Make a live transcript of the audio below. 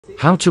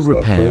How to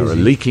repair a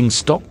leaking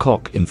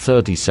stopcock in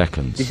 30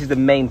 seconds. This is the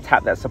main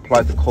tap that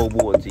supplies the cold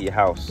water to your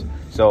house.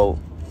 So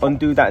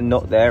undo that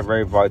nut there,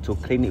 very vital.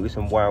 Clean it with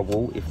some wire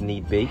wool if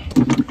need be.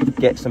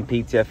 Get some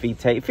PTFE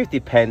tape,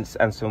 50 pence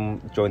and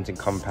some jointing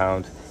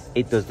compound.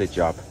 It does the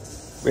job.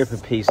 Rip a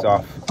piece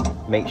off.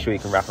 Make sure you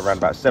can wrap around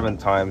about 7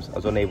 times. I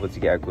was unable to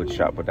get a good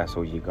shot, but that's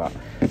all you got.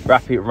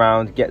 Wrap it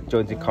around, get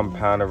jointing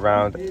compound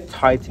around,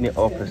 tighten it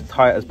up as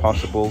tight as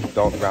possible,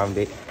 don't round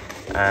it,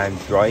 and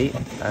dry it.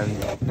 And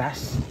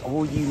that's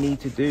all you need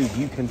to do.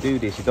 You can do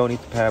this. You don't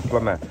need to pay a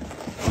plumber.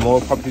 For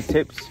more property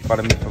tips,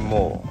 follow me for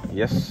more.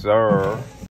 Yes, sir.